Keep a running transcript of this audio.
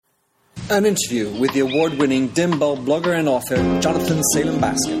An interview with the award-winning dim bulb blogger and author Jonathan Salem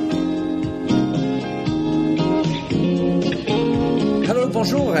Baskin. Hello,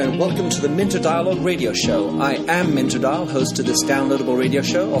 bonjour, and welcome to the Minter Dialogue radio show. I am Minter Dial, host of this downloadable radio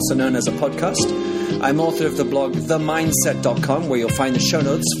show, also known as a podcast. I'm author of the blog themindset.com, where you'll find the show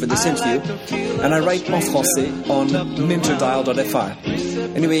notes for this interview, and I write en français on minterdial.fr.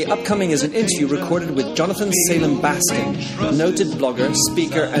 Anyway, upcoming is an interview recorded with Jonathan Salem Baskin, noted blogger,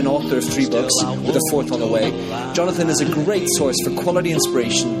 speaker, and author of 3 books, with a 4th on the way. Jonathan is a great source for quality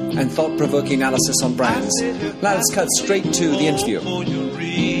inspiration and thought-provoking analysis on brands. Now let's cut straight to the interview.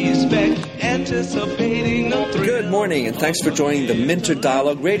 Good morning, and thanks for joining the Minter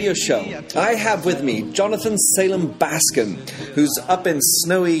Dialogue radio show. I have with me Jonathan Salem Baskin, who's up in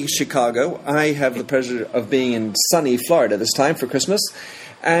snowy Chicago. I have the pleasure of being in sunny Florida this time for Christmas.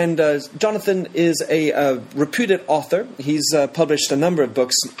 And Jonathan is a reputed author. He's published a number of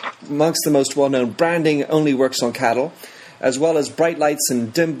books, amongst the most well-known, Branding Only Works on Cattle, as well as Bright Lights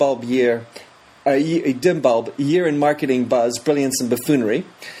and Dim Bulb Year in Marketing Buzz, Brilliance and Buffoonery,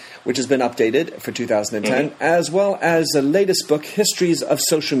 which has been updated for 2010, as well as the latest book, Histories of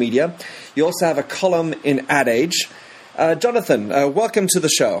Social Media. You also have a column in Ad Age. Jonathan, welcome to the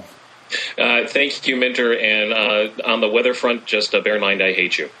show. Thank you, Minter, and on the weather front, just bear in mind I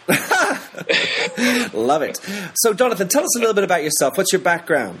hate you. Love it. So, Jonathan, tell us a little bit about yourself. What's your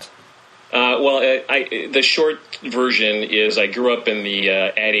background? The short version is I grew up in the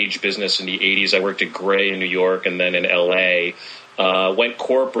ad age business in the 80s. I worked at Gray in New York and then in L.A., went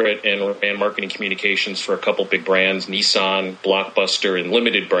corporate and ran marketing communications for a couple big brands, Nissan, Blockbuster, and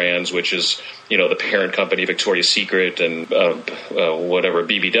Limited Brands, which is, the parent company, Victoria's Secret and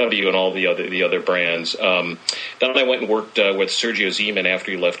BBW and all the other brands. Then I went and worked with Sergio Zeman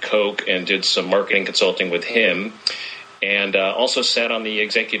after he left Coke and did some marketing consulting with him. And also sat on the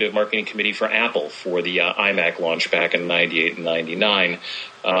executive marketing committee for Apple for the iMac launch back in 98 and 99.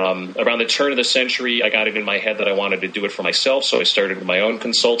 Around the turn of the century, I got it in my head that I wanted to do it for myself, so I started my own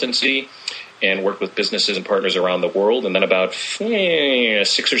consultancy and worked with businesses and partners around the world. And then about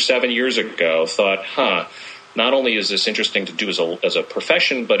 6 or 7 years ago, thought, not only is this interesting to do as a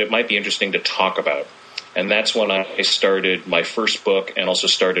profession, but it might be interesting to talk about. And that's when I started my first book and also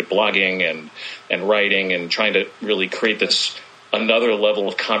started blogging and writing and trying to really create this another level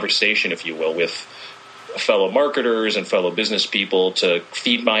of conversation, if you will, with fellow marketers and fellow business people to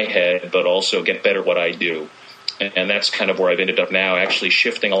feed my head, but also get better at what I do. And that's kind of where I've ended up now, actually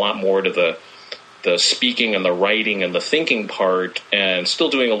shifting a lot more to the speaking and the writing and the thinking part, and still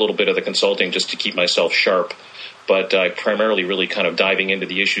doing a little bit of the consulting just to keep myself sharp. But primarily really kind of diving into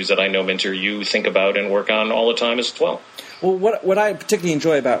the issues that I know, Minter, you think about and work on all the time as well. Well, what I particularly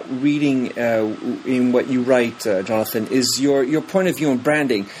enjoy about reading in what you write, Jonathan, is your point of view on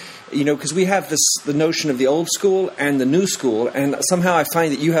branding. Because we have the notion of the old school and the new school, and somehow I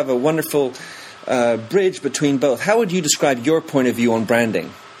find that you have a wonderful bridge between both. How would you describe your point of view on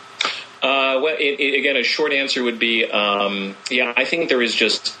branding? Again, a short answer would be, I think there is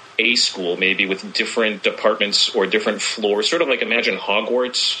just a school, maybe with different departments or different floors, sort of like imagine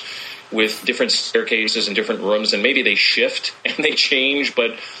Hogwarts with different staircases and different rooms, and maybe they shift and they change,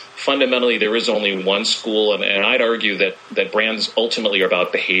 but fundamentally there is only one school, and I'd argue that brands ultimately are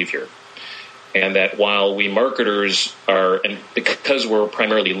about behavior. And that while we marketers are, and because we're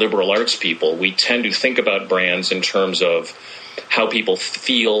primarily liberal arts people, we tend to think about brands in terms of how people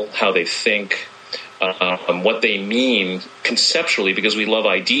feel, how they think, what they mean conceptually, because we love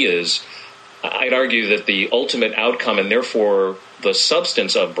ideas. I'd argue that the ultimate outcome, and therefore the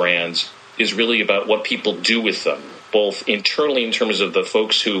substance of brands, is really about what people do with them, both internally in terms of the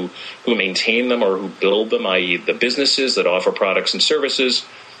folks who maintain them or who build them, i.e. the businesses that offer products and services,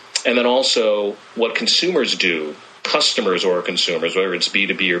 and then also what consumers do, customers or consumers, whether it's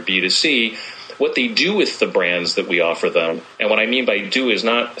B2B or B2C, what they do with the brands that we offer them. And what I mean by do is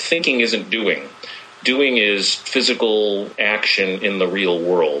not, thinking isn't doing. Doing is physical action in the real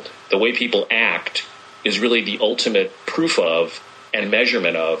world. The way people act is really the ultimate proof of and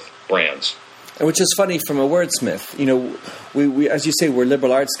measurement of brands. Which is funny from a wordsmith. We as you say, we're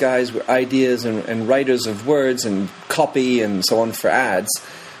liberal arts guys, we're ideas and writers of words and copy and so on for ads.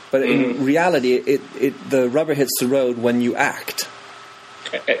 But in reality, the rubber hits the road when you act.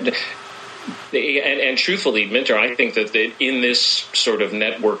 And truthfully, Minter, I think that in this sort of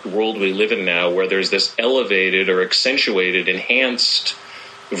networked world we live in now, where there's this elevated or accentuated, enhanced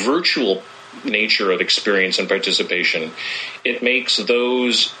virtual nature of experience and participation, it makes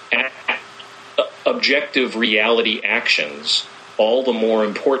those objective reality actions all the more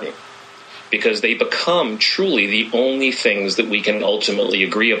important, because they become truly the only things that we can ultimately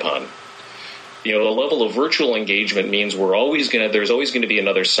agree upon. The level of virtual engagement means there's always going to be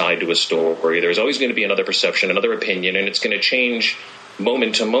another side to a story. There's always going to be another perception, another opinion, and it's going to change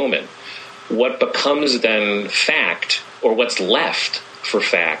moment to moment. What becomes then fact, or what's left for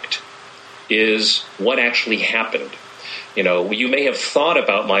fact, is what actually happened. You may have thought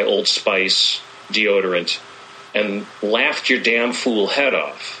about my Old Spice deodorant and laughed your damn fool head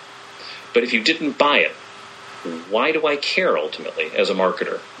off. But if you didn't buy it, why do I care ultimately as a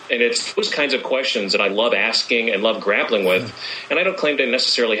marketer? And it's those kinds of questions that I love asking and love grappling with. And I don't claim to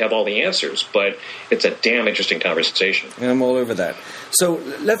necessarily have all the answers, but it's a damn interesting conversation. I'm all over that. So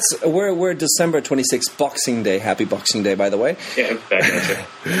we're December 26th, Boxing Day. Happy Boxing Day, by the way. Yeah, back at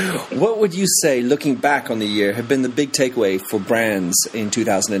you. What would you say, looking back on the year, have been the big takeaway for brands in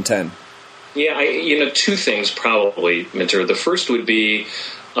 2010? Yeah, two things probably, Minter. The first would be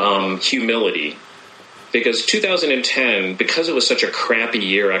humility. Because 2010, because it was such a crappy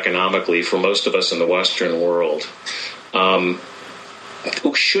year economically for most of us in the Western world,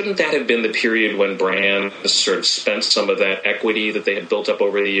 shouldn't that have been the period when brands sort of spent some of that equity that they had built up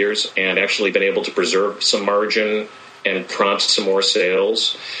over the years and actually been able to preserve some margin and prompt some more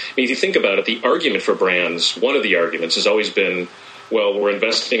sales? I mean, if you think about it, the argument for brands, one of the arguments has always been, well, we're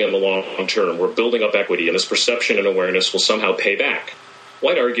investing in the long term, we're building up equity, and this perception and awareness will somehow pay back.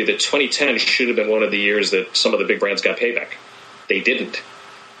 Well, I'd argue that 2010 should have been one of the years that some of the big brands got payback. They didn't.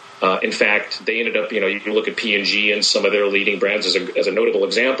 In fact, they ended up, you can look at P&G and some of their leading brands as a notable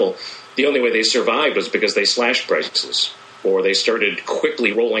example. The only way they survived was because they slashed prices, or they started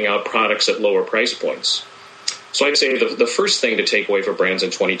quickly rolling out products at lower price points. So I'd say the first thing to take away for brands in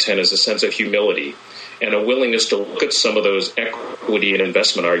 2010 is a sense of humility and a willingness to look at some of those equity and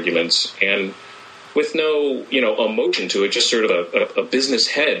investment arguments and with no, emotion to it, just sort of a business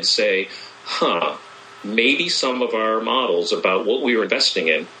head say, maybe some of our models about what we were investing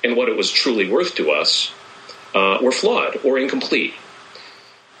in and what it was truly worth to us were flawed or incomplete.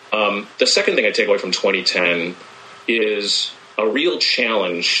 The second thing I take away from 2010 is a real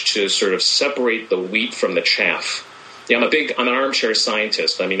challenge to sort of separate the wheat from the chaff. Yeah, I'm an armchair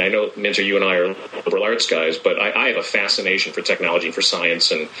scientist. I mean, I know, Minter, you and I are liberal arts guys, but I have a fascination for technology and for science.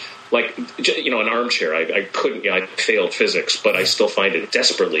 And an armchair, I couldn't, I failed physics, but I still find it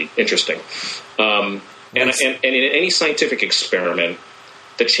desperately interesting. And in any scientific experiment,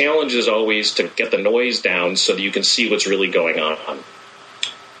 the challenge is always to get the noise down so that you can see what's really going on.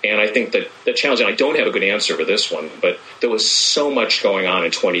 And I think that the challenge, and I don't have a good answer for this one, but there was so much going on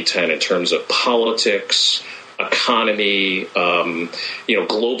in 2010 in terms of politics, economy,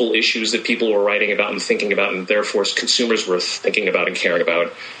 global issues that people were writing about and thinking about, and therefore consumers were thinking about and caring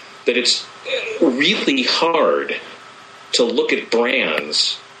about, that it's really hard to look at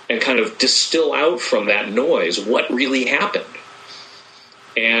brands and kind of distill out from that noise what really happened.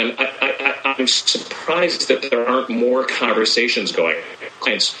 And I'm surprised that there aren't more conversations going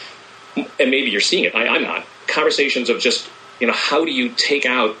on. And maybe you're seeing it. I'm not. Conversations of just, how do you take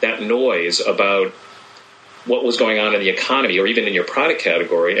out that noise about what was going on in the economy or even in your product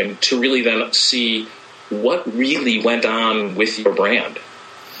category, and to really then see what really went on with your brand.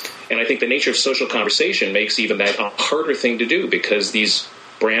 And I think the nature of social conversation makes even that a harder thing to do because these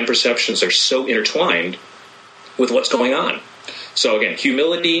brand perceptions are so intertwined with what's going on. So again,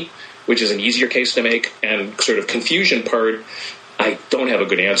 humility, which is an easier case to make, and sort of confusion part, I don't have a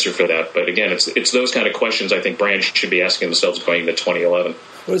good answer for that. But again, it's those kind of questions I think brands should be asking themselves going into 2011.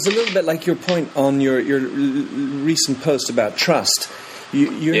 Well, it's a little bit like your point on your recent post about trust.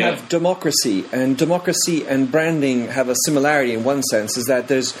 You have democracy and branding have a similarity in one sense, is that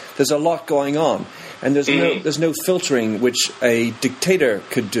there's a lot going on, and there's no filtering which a dictator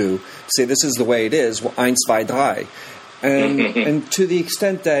could do. Say this is the way it is, eins, zwei, drei. And to the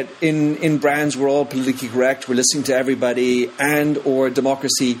extent that in brands we're all politically correct, we're listening to everybody, and or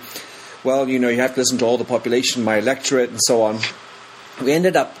democracy, well, you have to listen to all the population, my electorate, and so on. We end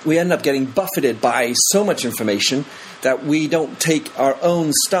up getting buffeted by so much information that we don't take our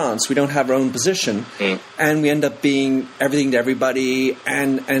own stance, we don't have our own position, and we end up being everything to everybody,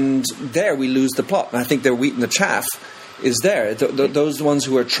 and there we lose the plot. And I think the wheat and the chaff is there. Those ones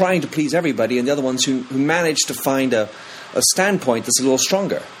who are trying to please everybody, and the other ones who manage to find a standpoint that's a little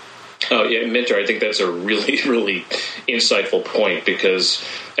stronger. Oh, yeah, Minter, I think that's a really, really insightful point, because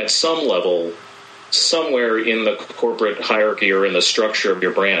at some level, somewhere in the corporate hierarchy or in the structure of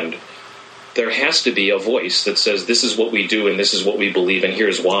your brand, there has to be a voice that says, this is what we do and this is what we believe and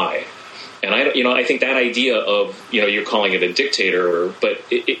here's why. And I think that idea of, you're calling it a dictator, but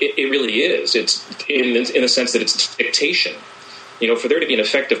it really is. It's in the sense that it's dictation. For there to be an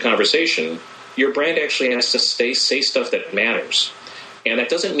effective conversation, your brand actually has to say stuff that matters. And that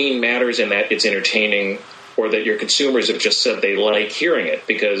doesn't mean matters in that it's entertaining or that your consumers have just said they like hearing it,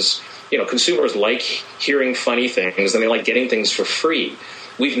 because, consumers like hearing funny things and they like getting things for free.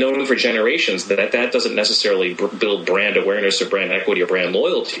 We've known for generations that doesn't necessarily build brand awareness or brand equity or brand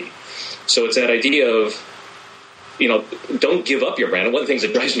loyalty. So it's that idea of, don't give up your brand. And one of the things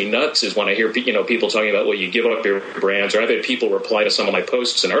that drives me nuts is when I hear, people talking about, well, you give up your brands, or I've had people reply to some of my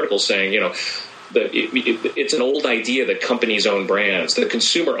posts and articles saying, it's an old idea that companies own brands. The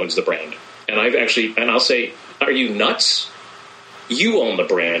consumer owns the brand. And I'll say, are you nuts? You own the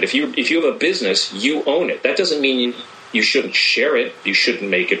brand. If you have a business, you own it. That doesn't mean you shouldn't share it. You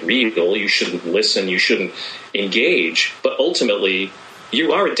shouldn't make it real. You shouldn't listen. You shouldn't engage. But ultimately,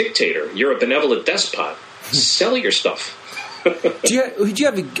 you are a dictator. You're a benevolent despot. Sell your stuff. Do you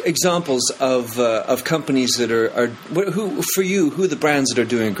have examples of companies that who are the brands that are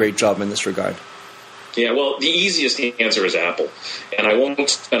doing a great job in this regard? Yeah, well, the easiest answer is Apple. And I won't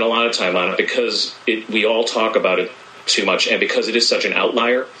spend a lot of time on it because we all talk about it too much and because it is such an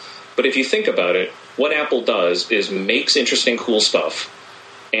outlier. But if you think about it, what Apple does is makes interesting, cool stuff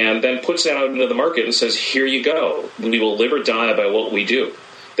and then puts that out into the market and says, here you go. We will live or die by what we do.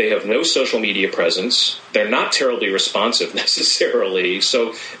 They have no social media presence. They're not terribly responsive necessarily.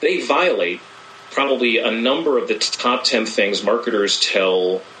 So they violate probably a number of the top 10 things marketers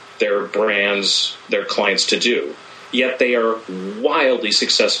tell their brands, their clients to do. Yet they are wildly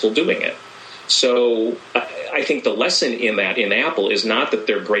successful doing it. So I think the lesson in Apple is not that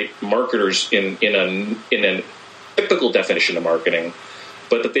they're great marketers in a typical definition of marketing,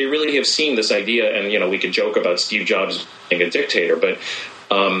 but that they really have seen this idea. And we could joke about Steve Jobs being a dictator, but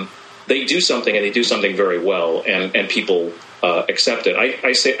they do something and they do something very well, and people accept it.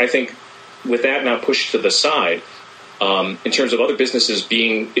 I think with that now pushed to the side. In terms of other businesses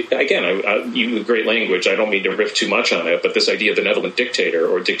being, again, you have great language. I don't mean to riff too much on it, but this idea of benevolent dictator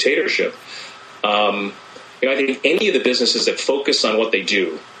or dictatorship, I think any of the businesses that focus on what they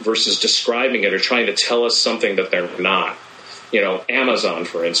do versus describing it or trying to tell us something that they're not, Amazon,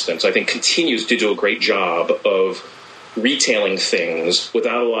 for instance, I think continues to do a great job of retailing things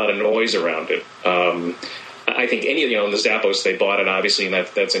without a lot of noise around it. I think any of in the Zappos they bought it obviously, and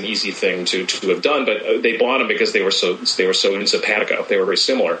that's an easy thing to have done. But they bought them because they were so in simpatico. They were very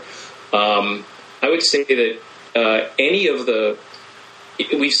similar. I would say that any of the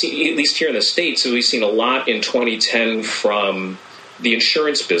we've seen, at least here in the States, we've seen a lot in 2010 from the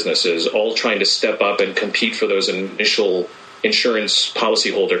insurance businesses all trying to step up and compete for those initial insurance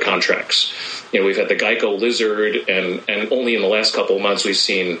policyholder contracts. We've had the Geico Lizard, and only in the last couple of months we've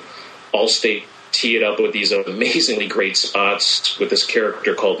seen Allstate tee it up with these amazingly great spots with this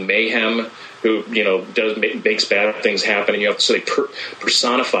character called Mayhem, who makes bad things happen, and so they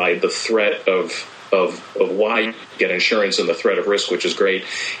personify the threat of why you get insurance and the threat of risk, which is great.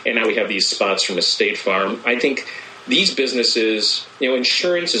 And now we have these spots from a State Farm. I think these businesses,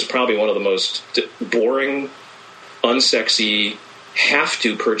 insurance is probably one of the most boring, unsexy,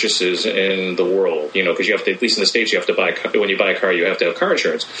 have-to purchases in the world, because you have to, at least in the States, you have to buy, when you buy a car, you have to have car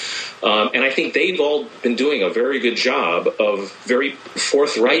insurance. And I think they've all been doing a very good job of very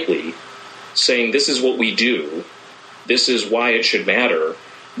forthrightly saying, this is what we do, this is why it should matter,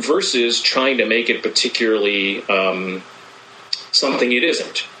 versus trying to make it particularly something it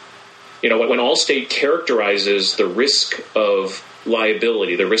isn't. When Allstate characterizes the risk of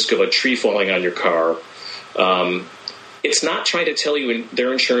liability, the risk of a tree falling on your car, it's not trying to tell you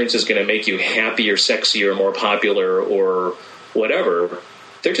their insurance is going to make you happier, sexier, more popular, or whatever.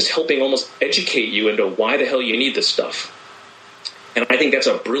 They're just helping almost educate you into why the hell you need this stuff. And I think that's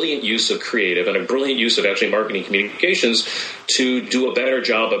a brilliant use of creative and a brilliant use of actually marketing communications to do a better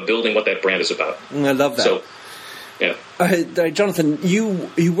job of building what that brand is about. I love that. So, yeah. Jonathan,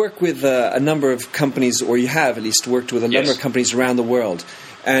 you work with a number of companies, or you have at least worked with a number of companies around the world.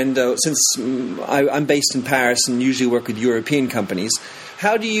 And since I'm based in Paris and usually work with European companies,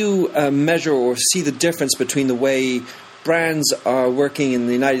 how do you measure or see the difference between the way brands are working in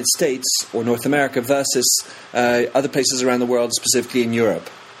the United States or North America versus other places around the world, specifically in Europe?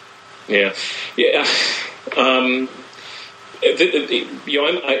 Yeah.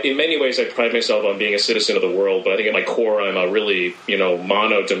 In many ways, I pride myself on being a citizen of the world, but I think at my core, I'm a really,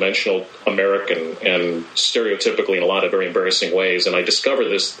 monodimensional American, and stereotypically in a lot of very embarrassing ways. And I discover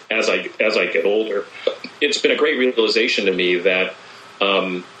this as I get older. It's been a great realization to me that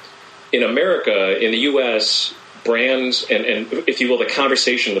in America, in the U.S., brands and if you will, the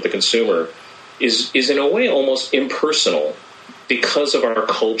conversation with the consumer is in a way almost impersonal because of our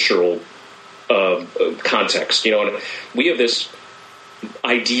cultural context. And we have this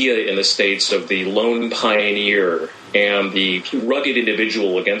idea in the States of the lone pioneer and the rugged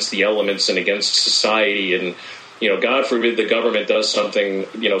individual against the elements and against society, and God forbid the government does something,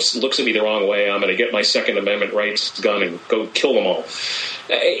 looks at me the wrong way, I'm going to get my Second Amendment rights gun and go kill them all.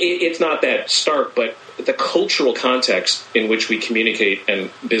 It's not that stark, but the cultural context in which we communicate and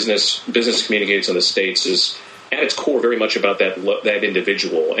business communicates in the States is at its core very much about that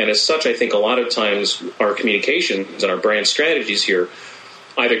individual. And as such, I think a lot of times our communications and our brand strategies here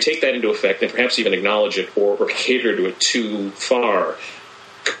either take that into effect and perhaps even acknowledge it or cater to it too far.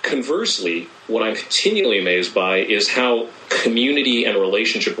 Conversely, what I'm continually amazed by is how community and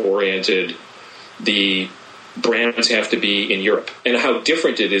relationship-oriented the brands have to be in Europe, and how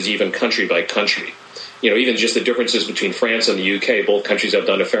different it is even country by country. Even just the differences between France and the UK, both countries I've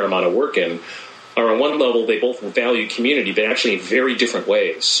done a fair amount of work in, are on one level, they both value community, but actually in very different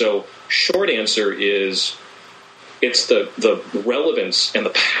ways. So short answer is it's the relevance and the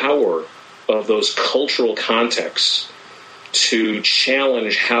power of those cultural contexts to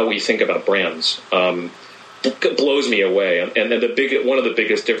challenge how we think about brands. It blows me away. And then one of the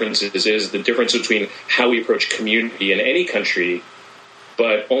biggest differences is the difference between how we approach community in any country,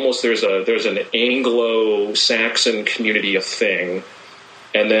 but almost there's an Anglo-Saxon community of thing,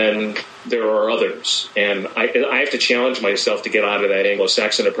 and then there are others. And I have to challenge myself to get out of that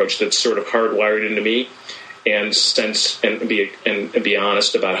Anglo-Saxon approach that's sort of hardwired into me, and sense and be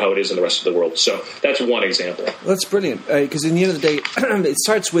honest about how it is in the rest of the world. So that's one example. That's brilliant, because in the end of the day, it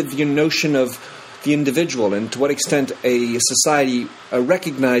starts with your notion of the individual and to what extent a society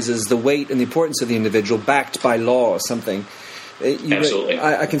recognizes the weight and the importance of the individual backed by law or something. Absolutely.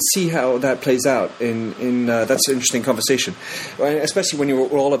 I can see how that plays out in that's an interesting conversation, especially when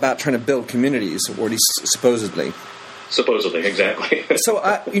we're all about trying to build communities, or at least supposedly. Supposedly, exactly. So,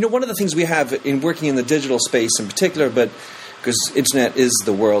 one of the things we have in working in the digital space in particular, but because internet is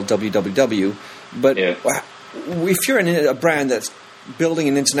the world, www, but if you're a brand that's building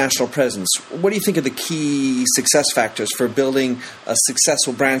an international presence, what do you think are the key success factors for building a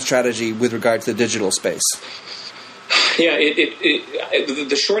successful brand strategy with regard to the digital space? Yeah,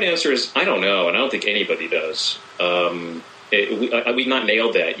 the short answer is I don't know, and I don't think anybody does. We've not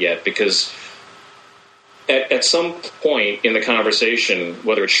nailed that yet, because at some point in the conversation,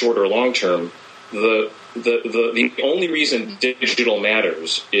 whether it's short or long term, the only reason digital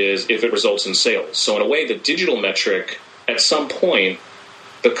matters is if it results in sales. So in a way, the digital metric at some point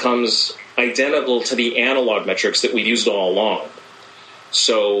becomes identical to the analog metrics that we've used all along.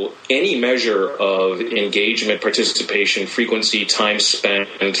 So any measure of engagement, participation, frequency, time spent,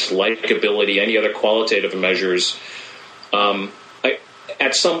 likability, any other qualitative measures,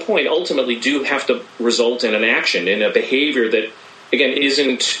 at some point ultimately do have to result in an action, in a behavior that, again,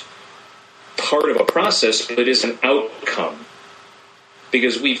 isn't part of a process, but is an outcome.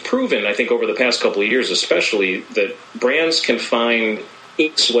 Because we've proven, I think, over the past couple of years especially, that brands can find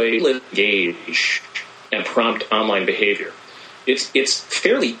its way to engage and prompt online behavior. It's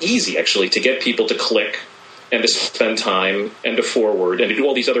fairly easy, actually, to get people to click and to spend time and to forward and to do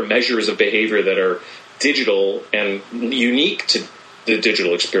all these other measures of behavior that are digital and unique to the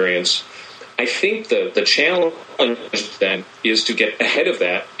digital experience. I think the challenge then is to get ahead of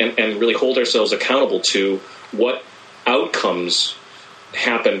that and really hold ourselves accountable to what outcomes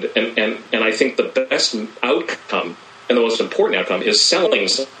happened. And I think the best outcome and the most important outcome is selling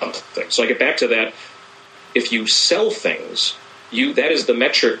something. So I get back to that. If you sell things, that is the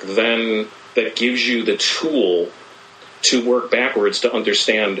metric then that gives you the tool to work backwards to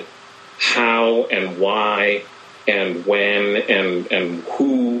understand how and why and when and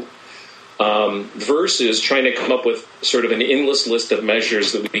who, versus trying to come up with sort of an endless list of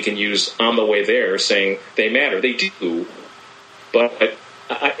measures that we can use on the way there, saying they matter. They do. But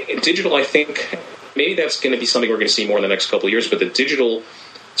digital, I think, maybe that's going to be something we're going to see more in the next couple of years, but the digital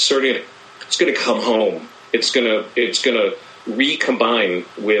it's going to come home. It's going to recombine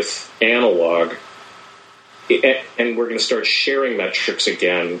with analog, and we're going to start sharing metrics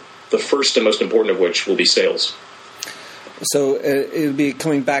again, the first and most important of which will be sales. So it'll be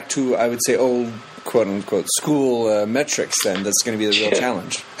coming back to, I would say, old quote-unquote school metrics then. That's going to be the real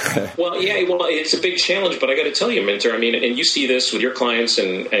challenge. Well, it's a big challenge, but I got to tell you, Minter, I mean, and you see this with your clients,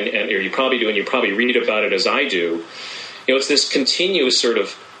 and or you probably do, and you probably read about it as I do. It's this continuous sort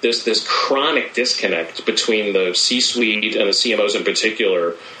of this chronic disconnect between the C-suite and the CMOs in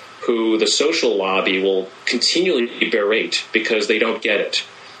particular, who the social lobby will continually berate because they don't get it.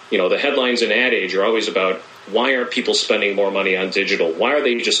 The headlines in Ad Age are always about, why aren't people spending more money on digital? Why are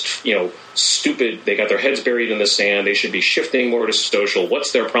they just, stupid? They got their heads buried in the sand. They should be shifting more to social.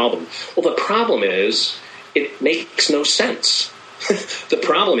 What's their problem? Well, the problem is it makes no sense. The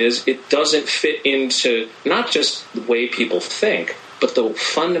problem is it doesn't fit into not just the way people think, but the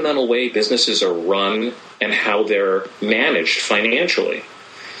fundamental way businesses are run and how they're managed financially.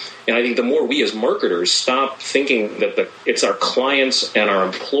 And I think the more we as marketers stop thinking that it's our clients and our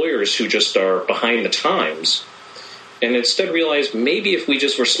employers who just are behind the times, and instead realize maybe if we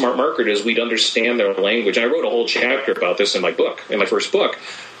just were smart marketers, we'd understand their language. And I wrote a whole chapter about this in my first book.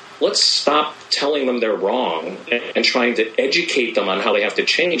 Let's stop telling them they're wrong and trying to educate them on how they have to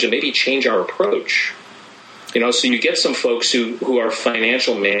change and maybe change our approach. So you get some folks who are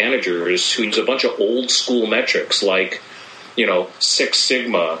financial managers who use a bunch of old school metrics like, Six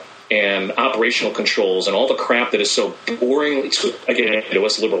Sigma and operational controls and all the crap that is so boring. Again, to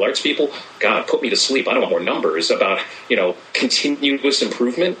us liberal arts people, God, put me to sleep. I don't want more numbers about, continuous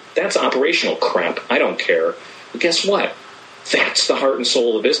improvement. That's operational crap. I don't care. But guess what? That's the heart and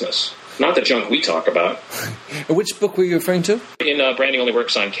soul of the business, not the junk we talk about. Which book were you referring to? In Branding Only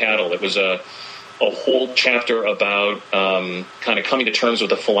Works on Cattle. It was a whole chapter about kind of coming to terms with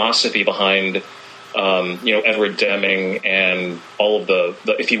the philosophy behind Edward Deming and all of the,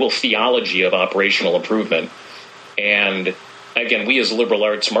 if you will, theology of operational improvement. And again, we as liberal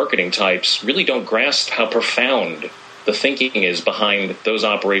arts marketing types really don't grasp how profound the thinking is behind those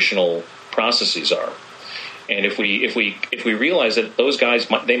operational processes are. And if we realize that those guys,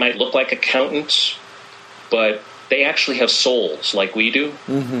 they might look like accountants, but they actually have souls like we do.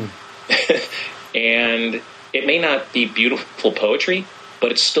 Mm-hmm. And it may not be beautiful poetry,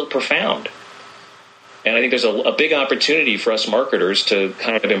 but it's still profound. And I think there's a big opportunity for us marketers to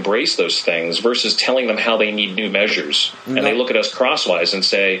kind of embrace those things versus telling them how they need new measures. Mm-hmm. And they look at us crosswise and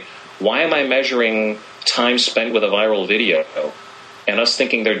say, why am I measuring time spent with a viral video? And us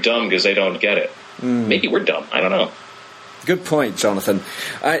thinking they're dumb because they don't get it. Mm. Maybe we're dumb. I don't know. Good point, Jonathan.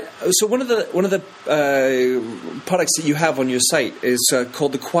 So one of the products that you have on your site is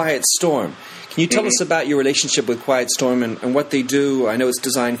called the Quiet Storm. Can you tell us about your relationship with Quiet Storm and what they do? I know it's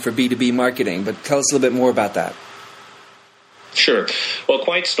designed for B2B marketing, but tell us a little bit more about that. Sure. Well,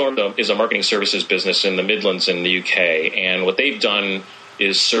 Quiet Storm is a marketing services business in the Midlands in the UK, and what they've done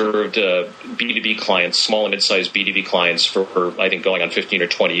is served B2B clients, small and mid-sized B2B clients for I think going on 15 or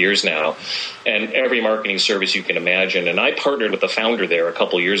 20 years now, and every marketing service you can imagine. And I partnered with the founder there a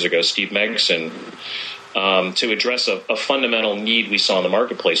couple years ago, Steve Megson, to address a fundamental need we saw in the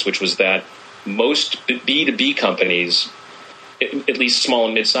marketplace, which was that most B2B companies, at least small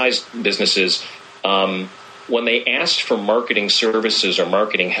and mid-sized businesses, when they asked for marketing services or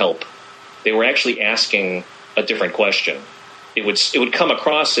marketing help, they were actually asking a different question. It would come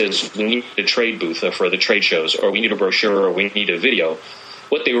across as we need a trade booth for the trade shows, or we need a brochure, or we need a video.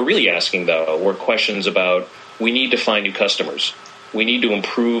 What they were really asking, though, were questions about we need to find new customers. We need to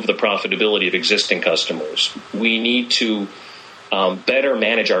improve the profitability of existing customers. We need to better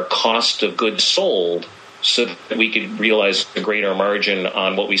manage our cost of goods sold so that we could realize a greater margin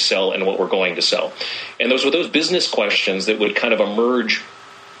on what we sell and what we're going to sell. And those were those business questions that would kind of emerge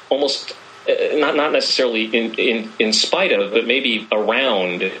almost not necessarily in spite of, but maybe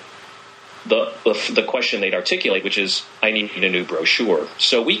around the question they'd articulate, which is, I need a new brochure.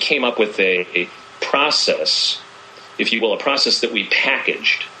 So we came up with a process, if you will, a process that we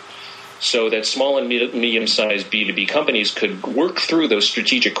packaged so that small and medium-sized B2B companies could work through those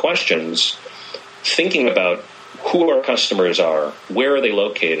strategic questions, thinking about who our customers are, where are they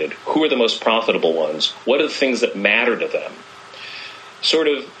located, who are the most profitable ones, what are the things that matter to them. Sort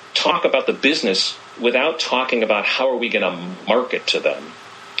of talk about the business without talking about how are we going to market to them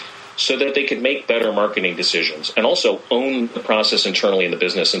so that they could make better marketing decisions and also own the process internally in the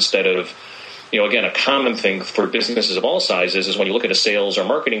business instead of, again, a common thing for businesses of all sizes is when you look at a sales or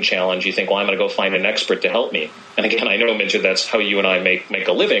marketing challenge, you think, well, I'm going to go find an expert to help me. And again, I know, Minter, that's how you and I make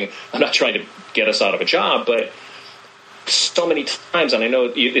a living. I'm not trying to get us out of a job, but so many times, and I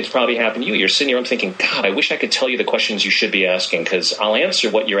know it's probably happened to you, you're sitting here, I'm thinking, God, I wish I could tell you the questions you should be asking because I'll answer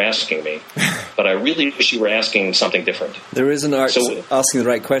what you're asking me, but I really wish you were asking something different. There is an art to asking the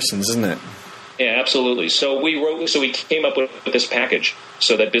right questions, isn't it? Yeah, absolutely. So we came up with this package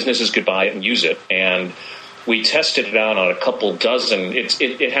so that businesses could buy it and use it, and we tested it out on a couple dozen.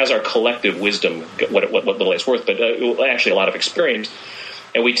 It has our collective wisdom, what little it's worth, but actually a lot of experience.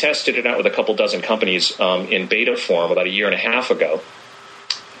 And we tested it out with a couple dozen companies in beta form about a year and a half ago.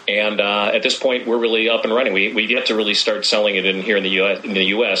 And at this point, we're really up and running. We've yet to really start selling it here in the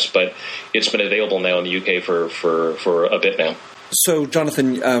U.S., but it's been available now in the U.K. for a bit now. So,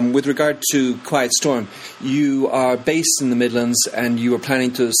 Jonathan, with regard to Quiet Storm, you are based in the Midlands and you are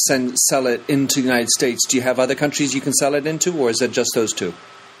planning to sell it into the United States. Do you have other countries you can sell it into, or is it just those two?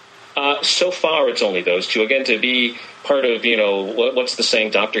 So far, it's only those two. Again, to be part of, what's the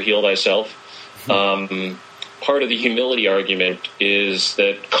saying, Dr. Heal Thyself? Part of the humility argument is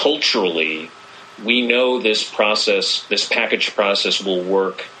that culturally, we know this process, this package process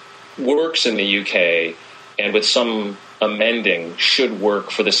works in the UK, and with some amending should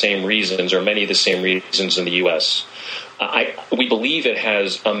work for the same reasons, or many of the same reasons in the US. We believe it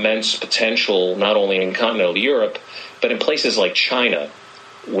has immense potential, not only in continental Europe, but in places like China,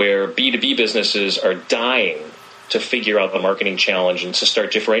 where B2B businesses are dying to figure out the marketing challenge and to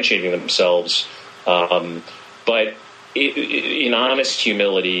start differentiating themselves. But in honest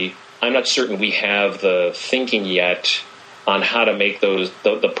humility, I'm not certain we have the thinking yet on how to make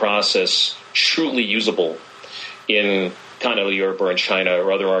the process truly usable in continental Europe or in China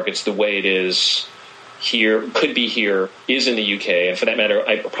or other markets the way it is here, could be here, is in the UK. And for that matter,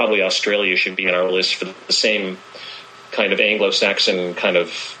 probably Australia should be on our list for the same kind of Anglo-Saxon kind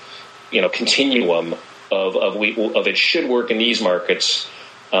of, continuum of it should work in these markets.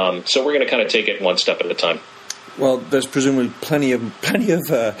 So we're going to kind of take it one step at a time. Well, there's presumably plenty of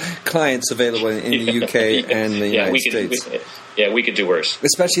clients available in the UK and the United States. We could do worse.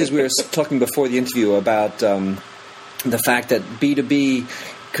 Especially as we were talking before the interview about the fact that B2B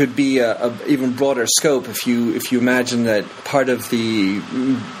could be a even broader scope if you imagine that part of the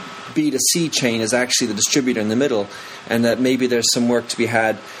B2C chain is actually the distributor in the middle, and that maybe there's some work to be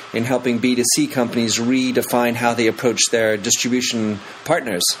had in helping B2C companies redefine how they approach their distribution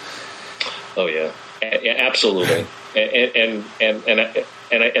partners. Oh yeah, absolutely, and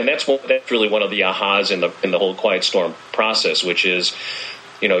that's really one of the ahas in the whole Quiet Storm process, which is,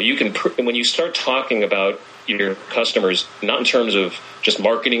 you can when you start talking about your customers, not in terms of just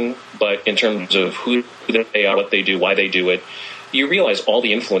marketing, but in terms of who they are, what they do, why they do it, you realize all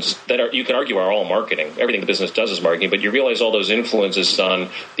the influences that you could argue are all marketing. Everything the business does is marketing, but you realize all those influences on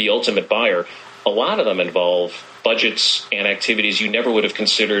the ultimate buyer. A lot of them involve budgets and activities you never would have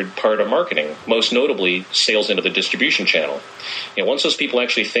considered part of marketing, most notably sales into the distribution channel. Once those people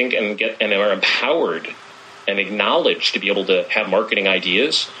actually think and are empowered and acknowledged to be able to have marketing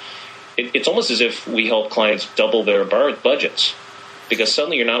ideas, it's almost as if we help clients double their budgets, because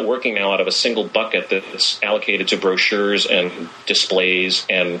suddenly you're not working now out of a single bucket that's allocated to brochures and displays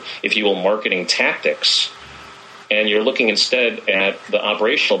and, if you will, marketing tactics. And you're looking instead at the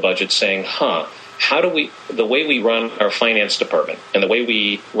operational budget saying, how do the way we run our finance department and the way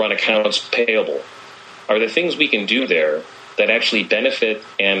we run accounts payable, are there things we can do there that actually benefit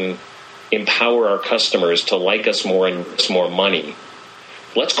and empower our customers to like us more and give us more money?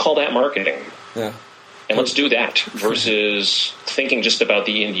 Let's call that marketing. Yeah. And let's do that versus thinking just about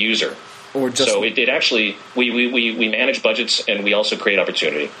the end user. So it actually, we manage budgets and we also create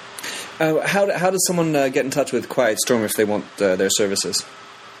opportunity. How does someone get in touch with Quiet Storm if they want their services?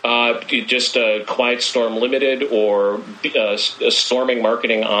 Just Quiet Storm Limited or Storming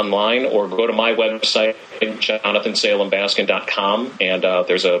Marketing Online, or go to my website, jonathansalembaskin.com, and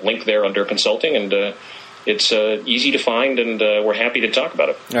there's a link there under consulting, and it's easy to find, and we're happy to talk about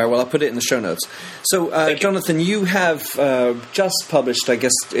it. All right, well, I'll put it in the show notes. So, Jonathan, you have just published, I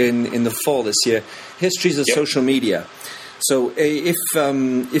guess, in the fall this year, Histories of Social Media. So if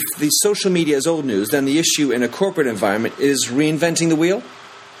the social media is old news, then the issue in a corporate environment is reinventing the wheel?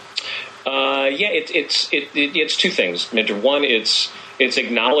 It's two things, Minter. One, it's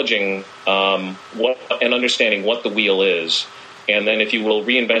acknowledging what and understanding what the wheel is, and then, if you will,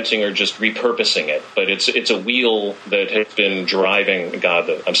 reinventing or just repurposing it. But it's a wheel that has been driving,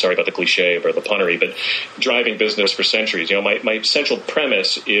 I'm sorry about the cliche or the punnery, but driving business for centuries. My central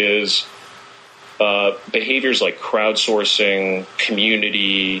premise is behaviors like crowdsourcing,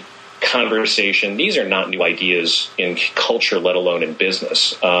 community, conversation. These are not new ideas in culture, let alone in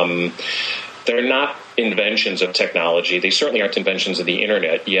business. They're not inventions of technology. They certainly aren't inventions of the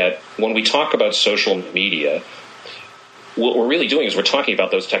internet. Yet, when we talk about social media, what we're really doing is we're talking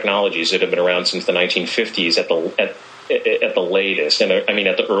about those technologies that have been around since the 1950s at the latest, and I mean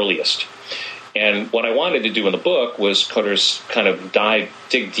at the earliest. And what I wanted to do in the book was kind of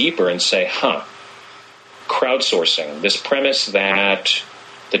dig deeper and say, crowdsourcing, this premise that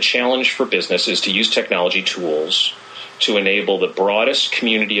the challenge for business is to use technology tools to enable the broadest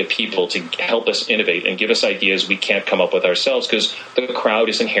community of people to help us innovate and give us ideas we can't come up with ourselves, because the crowd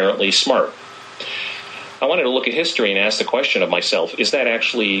is inherently smart. I wanted to look at history and ask the question of myself, is that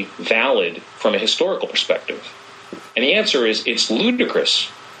actually valid from a historical perspective? And the answer is, it's ludicrous.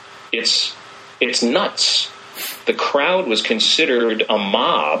 It's nuts. The crowd was considered a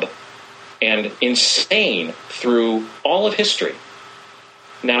mob and insane through all of history.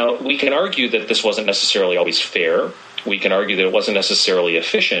 Now, we can argue that this wasn't necessarily always fair. We can argue that it wasn't necessarily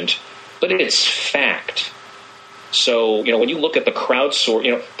efficient. but it's fact. So, when you look at the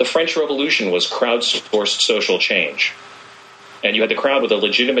crowdsource, the French Revolution was crowdsourced social change. And you had the crowd with a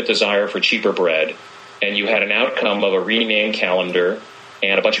legitimate desire for cheaper bread, and you had an outcome of a renamed calendar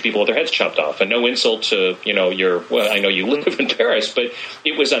and a bunch of people with their heads chopped off. And no insult to, I know you live in Paris, but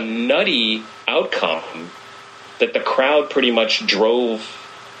it was a nutty outcome that the crowd pretty much drove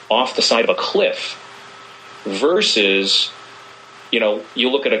off the side of a cliff versus, you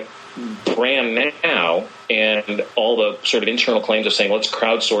look at a brand now and all the sort of internal claims of saying, let's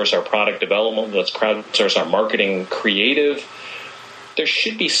crowdsource our product development, let's crowdsource our marketing creative. There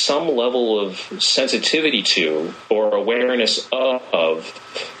should be some level of sensitivity to or awareness of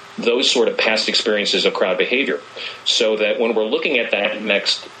those sort of past experiences of crowd behavior, so that when we're looking at that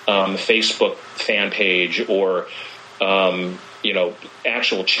next Facebook fan page or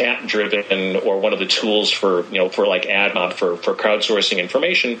actual chat driven or one of the tools for like AdMob for crowdsourcing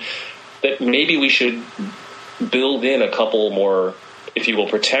information, that maybe we should build in a couple more, if you will,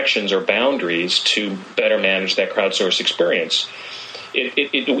 protections or boundaries to better manage that crowdsource experience.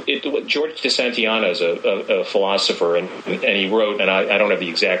 George DeSantiana is a philosopher, and he wrote, and I don't have the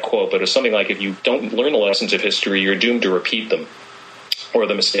exact quote, but it's something like, if you don't learn the lessons of history, you're doomed to repeat them, or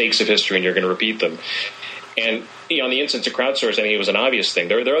the mistakes of history, and you're going to repeat them. And on the instance of crowdsourcing, I think it was an obvious thing.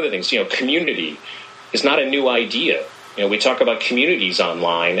 There are other things. Community is not a new idea. We talk about communities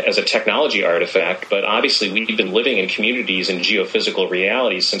online as a technology artifact, but obviously we've been living in communities and geophysical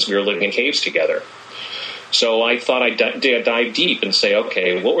realities since we were living in caves together. So I thought I'd dive deep and say,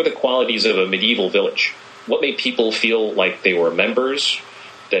 okay, what were the qualities of a medieval village? What made people feel like they were members,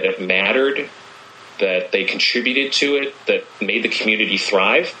 that it mattered, that they contributed to it, that made the community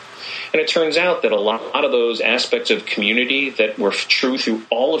thrive? And it turns out that a lot of those aspects of community that were true through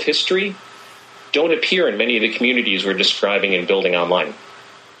all of history don't appear in many of the communities we're describing and building online.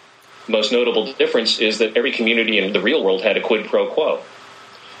 The most notable difference is that every community in the real world had a quid pro quo.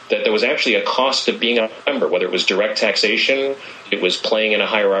 That there was actually a cost of being a member, whether it was direct taxation, it was playing in a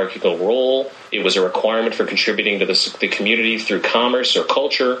hierarchical role, it was a requirement for contributing to the community through commerce or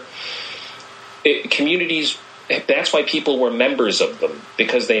culture. Communities, that's why people were members of them,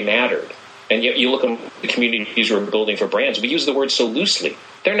 because they mattered. And yet you look at the communities we're building for brands, we use the word so loosely.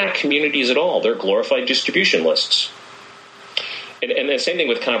 They're not communities at all. They're glorified distribution lists. And the same thing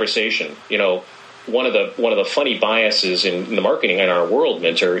with conversation. One of the funny biases in the marketing in our world,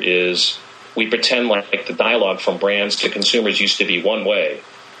 Minter, is we pretend like the dialogue from brands to consumers used to be one way.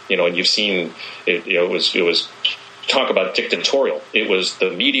 And you've seen it. It was talk about dictatorial. It was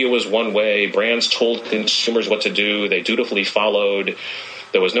the media was one way. Brands told consumers what to do. They dutifully followed.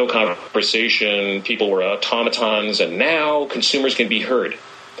 There was no conversation. People were automatons, and now consumers can be heard.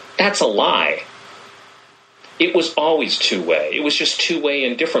 That's a lie. It was always two-way. It was just two-way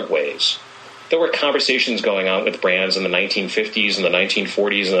in different ways. There were conversations going on with brands in the 1950s and the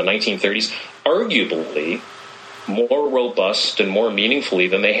 1940s and the 1930s, arguably more robust and more meaningfully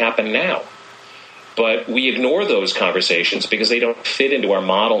than they happen now. But we ignore those conversations because they don't fit into our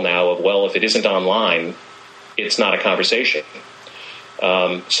model now of, well, if it isn't online, it's not a conversation.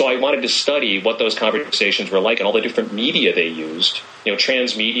 So I wanted to study what those conversations were like and all the different media they used.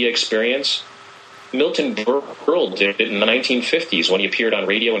 Transmedia experience. Milton Berle did it in the 1950s when he appeared on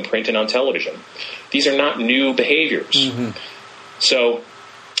radio and print and on television. These are not new behaviors. Mm-hmm. So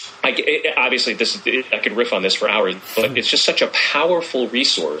obviously I could riff on this for hours, but it's just such a powerful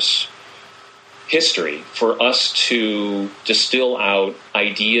resource, history, for us to distill out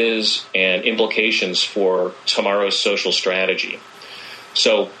ideas and implications for tomorrow's social strategy.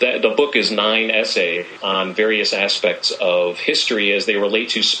 So the book is 9 essays on various aspects of history as they relate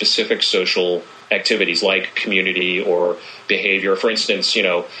to specific social activities like community or behavior. For instance,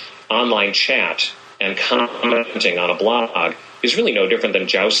 online chat and commenting on a blog is really no different than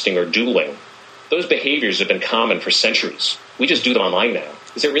jousting or dueling. Those behaviors have been common for centuries. We just do them online now.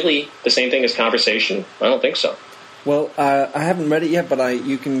 Is it really the same thing as conversation? I don't think so. Well, I haven't read it yet, but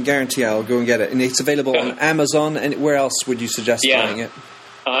you can guarantee I'll go and get it. And it's available on Amazon. And where else would you suggest buying it?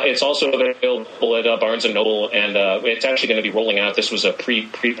 It's also available at Barnes & Noble, and it's actually going to be rolling out. This was a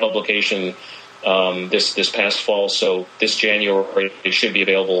pre-publication this past fall, so this January it should be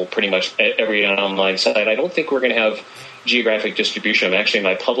available pretty much at every online site. I don't think we're going to have geographic distribution. Actually,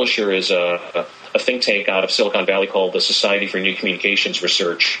 my publisher is a think tank out of Silicon Valley called the Society for New Communications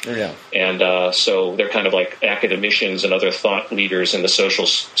Research. Oh, yeah. And so they're kind of like academicians and other thought leaders in the social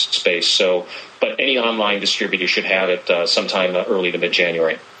space. But any online distributor should have it sometime early to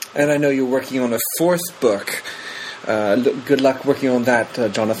mid-January. And I know you're working on a fourth book. Good luck working on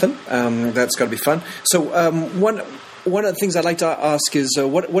that, Jonathan. That's got to be fun. So one of the things I'd like to ask is,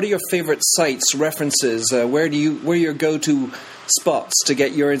 what are your favorite sites, references? Where are your go-to spots to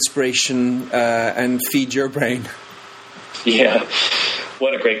get your inspiration and feed your brain? Yeah,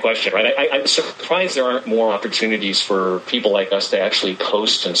 what a great question, right? I'm surprised there aren't more opportunities for people like us to actually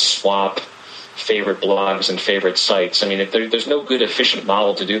post and swap favorite blogs and favorite sites. I mean, if there's no good, efficient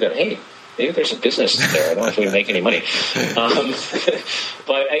model to do that, hey, maybe there's a business there. I don't know if we make any money.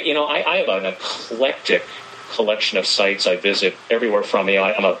 But, I have an eclectic collection of sites I visit everywhere from.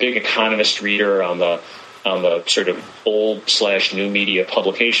 I'm a big Economist reader on the sort of old/new media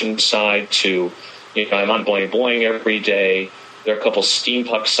publication side to, I'm on Boing Boing every day. There are a couple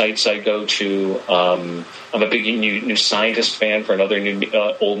steampunk sites I go to. I'm a big New Scientist fan for another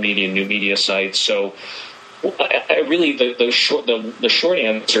old media, new media site. So I really, the short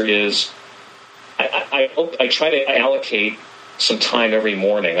answer is I try to allocate some time every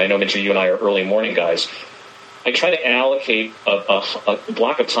morning. I know, Mitchell, you and I are early morning guys. I try to allocate a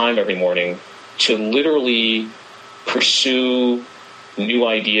block of time every morning to literally pursue new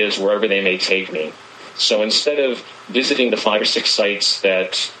ideas wherever they may take me. So instead of visiting the 5 or 6 sites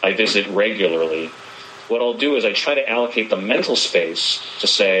that I visit regularly, what I'll do is I try to allocate the mental space to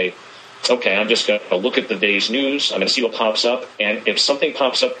say, okay, I'm just going to look at the day's news. I'm going to see what pops up. And if something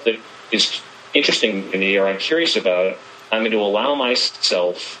pops up that is interesting to me or I'm curious about, I'm going to allow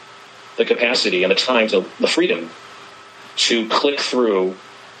myself the capacity and the freedom to click through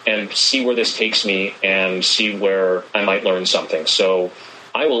and see where this takes me and see where I might learn something. So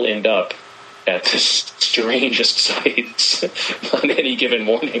I will end up at the strangest sites on any given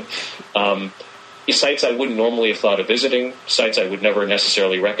morning. Sites I wouldn't normally have thought of visiting, sites I would never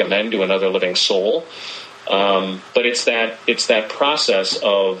necessarily recommend to another living soul. But it's that process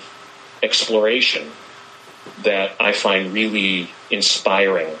of exploration that I find really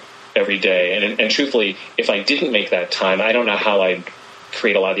inspiring every day. And truthfully, if I didn't make that time, I don't know how I'd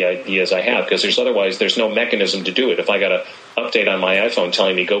create a lot of the ideas I have, because there's no mechanism to do it. If I got an update on my iPhone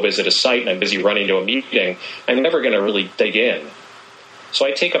telling me go visit a site and I'm busy running to a meeting, I'm never going to really dig in. So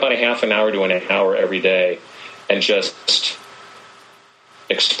I take about a half an hour to an hour every day and just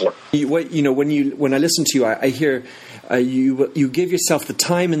explore. When I listen to you, I hear you give yourself the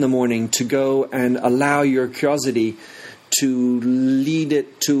time in the morning to go and allow your curiosity to lead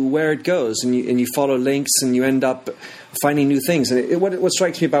it to where it goes, and you follow links and you end up finding new things. And what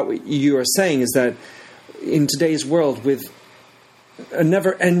strikes me about what you are saying is that in today's world, with a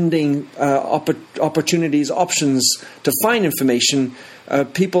never-ending options to find information,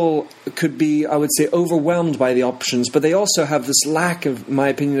 people could be, I would say, overwhelmed by the options, but they also have this lack of, in my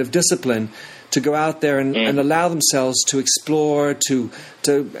opinion, of discipline to go out there and allow themselves to explore, to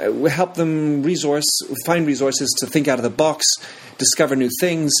help them find resources to think out of the box, discover new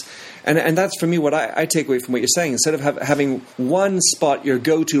things. And that's, for me, what I take away from what you're saying. Instead of having one spot, your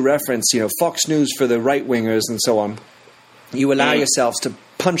go-to reference, Fox News for the right-wingers and so on, you allow yourselves to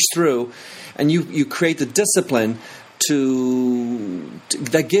punch through, and you create the discipline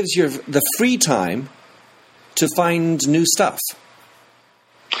that gives you the free time to find new stuff.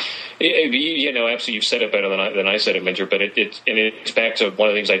 Absolutely, you've said it better than I said it, Minter. But it's back to one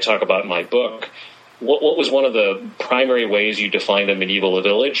of the things I talk about in my book. What was one of the primary ways you defined a medieval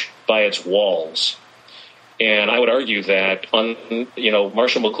village? By its walls. And I would argue that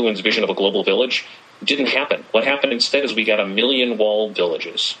Marshall McLuhan's vision of a global village didn't happen. What happened instead is we got 1 million walled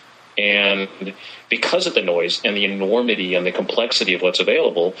villages. And because of the noise and the enormity and the complexity of what's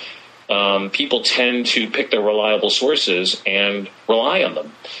available, people tend to pick their reliable sources and rely on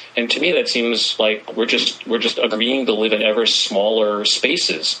them. And to me, that seems like we're just agreeing to live in ever smaller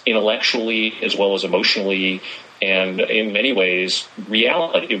spaces, intellectually as well as emotionally, and in many ways,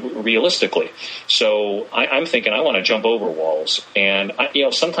 realistically. So I'm thinking I want to jump over walls. And,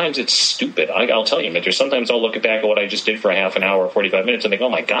 sometimes it's stupid. I'll tell you, Mitch, sometimes I'll look back at what I just did for a half an hour, 45 minutes, and think, oh,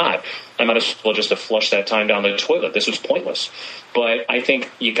 my God, I might as well just have flushed that time down the toilet. This was pointless. But I think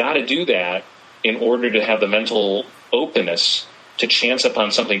you got to do that in order to have the mental openness to chance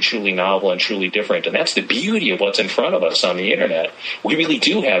upon something truly novel and truly different. And that's the beauty of what's in front of us on the internet. We really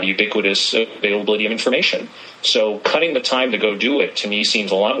do have ubiquitous availability of information. So cutting the time to go do it, to me,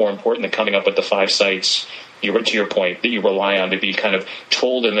 seems a lot more important than coming up with the 5 sites, to your point, that you rely on to be kind of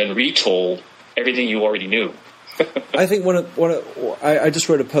told and then retold everything you already knew. I think I just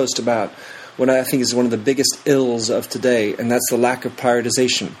wrote a post about what I think is one of the biggest ills of today, and that's the lack of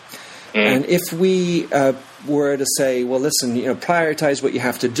prioritization. And if we were to say, well, listen, prioritize what you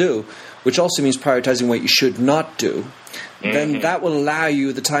have to do, which also means prioritizing what you should not do, then that will allow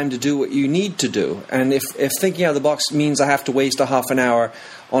you the time to do what you need to do. And if thinking out of the box means I have to waste a half an hour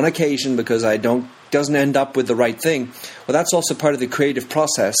on occasion because I don't doesn't end up with the right thing. Well, that's also part of the creative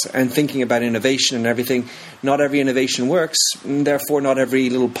process and thinking about innovation and everything. Not every innovation works, and therefore not every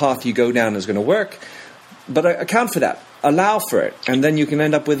little path you go down is going to work. But account for that. Allow for it, and then you can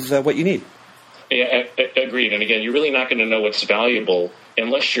end up with what you need. Yeah, agreed. And again, you're really not going to know what's valuable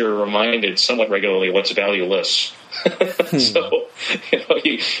unless you're reminded somewhat regularly what's valueless. So,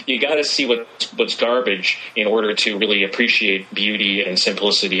 you got to see what's garbage in order to really appreciate beauty and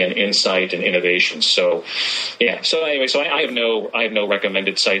simplicity and insight and innovation. So, yeah. So anyway, I have no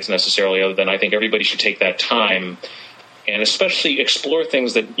recommended sites necessarily, other than I think everybody should take that time and especially explore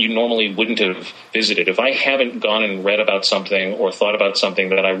things that you normally wouldn't have visited. If I haven't gone and read about something or thought about something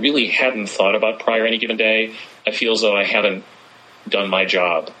that I really hadn't thought about prior any given day, I feel as though I haven't done my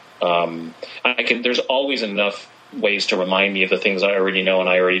job. There's always enough ways to remind me of the things I already know and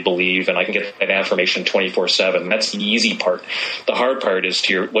I already believe, and I can get that affirmation 24/7. That's the easy part. The hard part is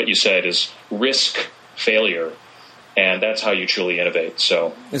what you said is risk failure, and that's how you truly innovate.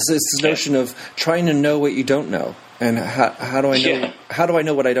 So it's this notion of trying to know what you don't know. And how do I know? Yeah. How do I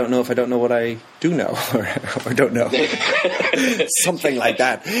know what I don't know if I don't know what I do know or don't know? Something like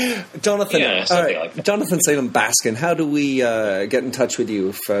that. Jonathan, like that. Jonathan Salem Baskin. How do we get in touch with you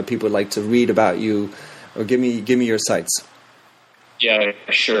if people would like to read about you, or give me your sites? Yeah,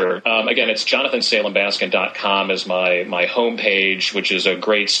 sure. Again, it's jonathansalembaskin.com is my homepage, which is a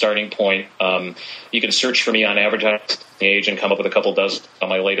great starting point. You can search for me on Advertising Age and come up with a couple dozen on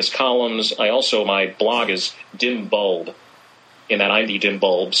my latest columns. My blog is Dim Bulb, in that I'm the Dim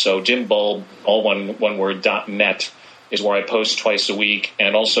Bulb. So Dim Bulb, all one word, .net is where I post twice a week.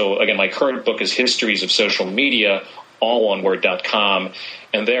 And also, again, my current book is Histories of Social Media, all one word.com.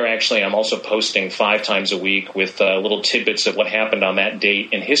 And there, actually, I'm also posting 5 times a week with little tidbits of what happened on that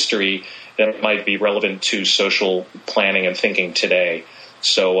date in history that might be relevant to social planning and thinking today.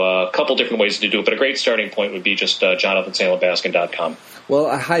 So a couple different ways to do it, but a great starting point would be just jonathansalembaskin.com. Well,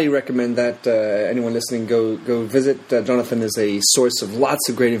 I highly recommend that anyone listening go visit. Jonathan is a source of lots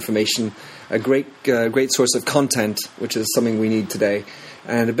of great information, a great source of content, which is something we need today.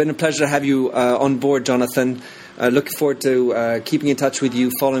 And it's been a pleasure to have you on board, Jonathan. Looking forward to keeping in touch with you,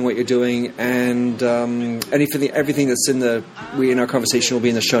 following what you're doing, and everything that's in our conversation will be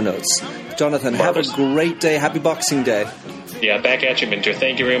in the show notes. Jonathan, Marvelous. Have a great day. Happy Boxing Day. Yeah, back at you, Minter.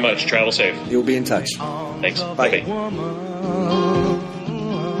 Thank you very much. Travel safe. You'll be in touch. Thanks. Bye.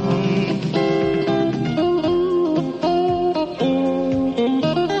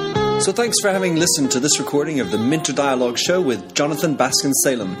 So thanks for having listened to this recording of the Minter Dialogue Show with Jonathan Baskin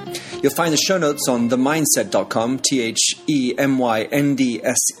Salem. You'll find the show notes on themindset.com,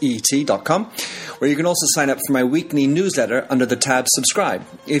 THEMYNDSET.com, where you can also sign up for my weekly newsletter under the tab Subscribe.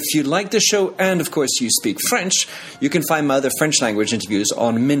 If you like the show and, of course, you speak French, you can find my other French language interviews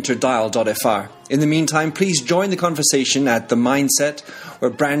on minterdial.fr. In the meantime, please join the conversation at The Mindset, where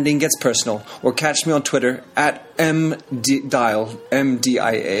branding gets personal, or catch me on Twitter at MDial,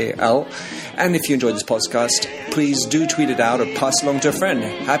 MDIAL. And if you enjoyed this podcast, please do tweet it out or pass it along to a friend.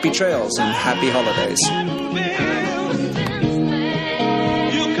 Happy trails and happy holidays.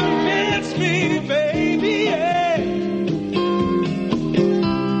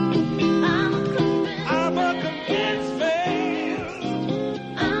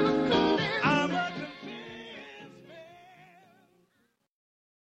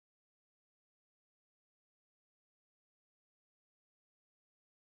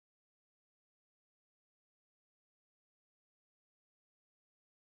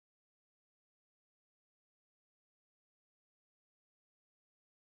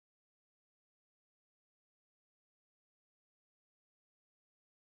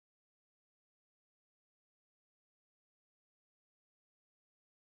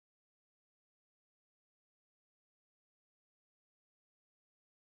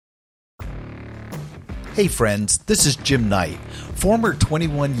 Hey friends, this is Jim Knight, former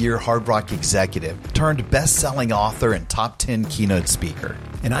 21-year Hard Rock executive turned best-selling author and top 10 keynote speaker.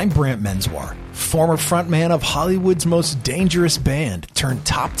 And I'm Brant Menswar, former frontman of Hollywood's most dangerous band turned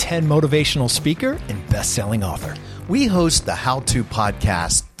top 10 motivational speaker and best-selling author. We host the how-to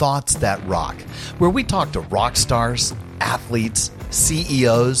podcast Thoughts That Rock, where we talk to rock stars, athletes,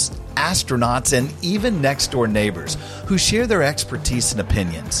 CEOs, astronauts, and even next-door neighbors who share their expertise and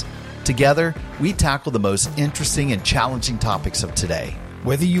opinions. Together, we tackle the most interesting and challenging topics of today.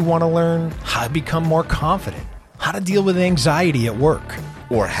 Whether you want to learn how to become more confident, how to deal with anxiety at work,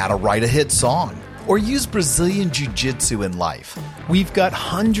 or how to write a hit song, or use Brazilian Jiu-Jitsu in life, we've got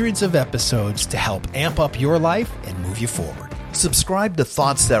hundreds of episodes to help amp up your life and move you forward. Subscribe to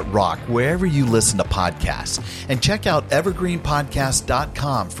Thoughts That Rock wherever you listen to podcasts, and check out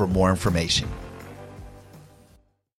evergreenpodcast.com for more information.